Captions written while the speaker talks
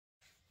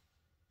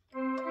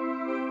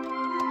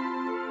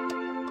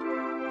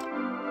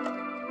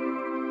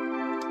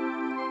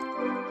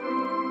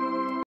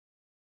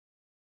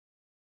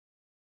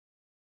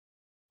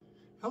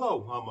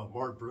Hello, I'm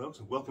Mark Brooks,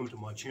 and welcome to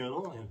my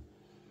channel. And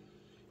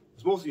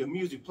it's mostly a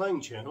music playing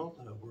channel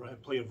where I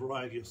play a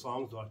variety of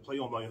songs that I play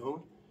on my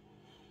own.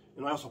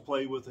 And I also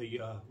play with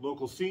a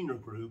local senior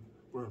group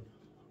where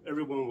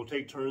everyone will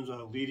take turns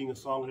leading a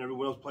song and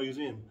everyone else plays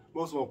in.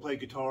 Most of them will play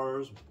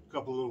guitars, a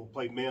couple of them will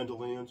play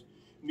mandolins,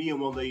 me and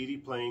one lady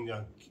playing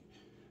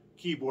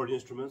keyboard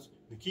instruments.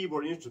 The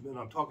keyboard instrument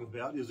I'm talking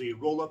about is a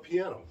roll-up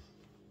piano.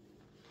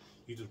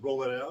 You just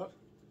roll it out,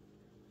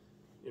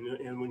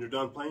 and when you're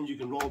done playing, you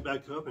can roll it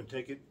back up and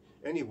take it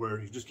anywhere.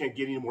 You just can't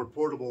get any more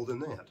portable than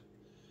that.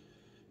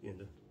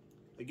 And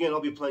again, I'll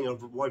be playing a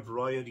wide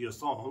variety of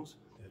songs.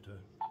 And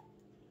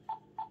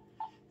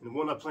the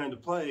one I plan to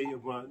play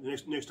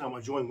next time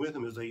I join with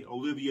him is a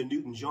Olivia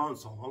Newton-John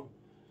song.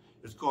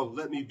 It's called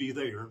 "Let Me Be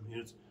There,"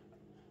 and it's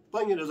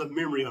playing it as a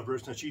memory of her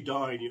since she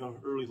died,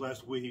 early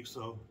last week.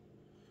 So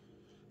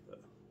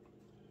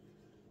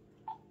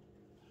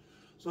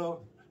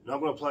now I'm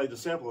going to play the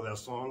sample of that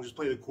song. Just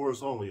play the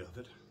chorus only of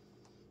it.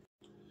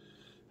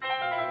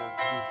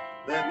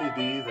 Let me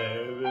be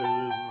there.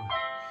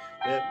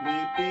 Let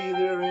me be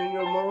there in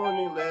your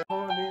morning. Let me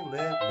be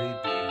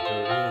there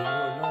in your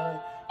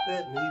night.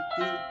 Let me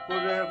do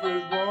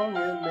whatever's wrong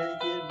and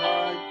make it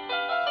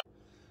right.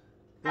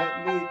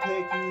 Let me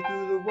take you to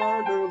the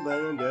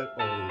wonderland that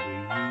only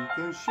you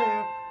can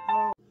share.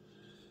 Oh,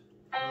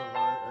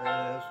 I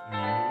ask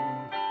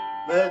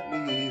you, let me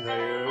be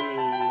there.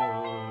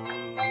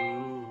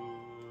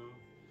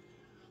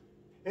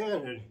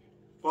 And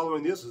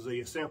following this is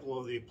a sample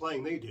of the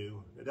playing they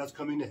do. That's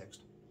coming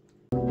next.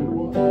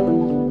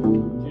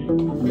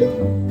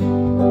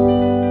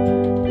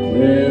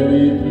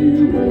 Everybody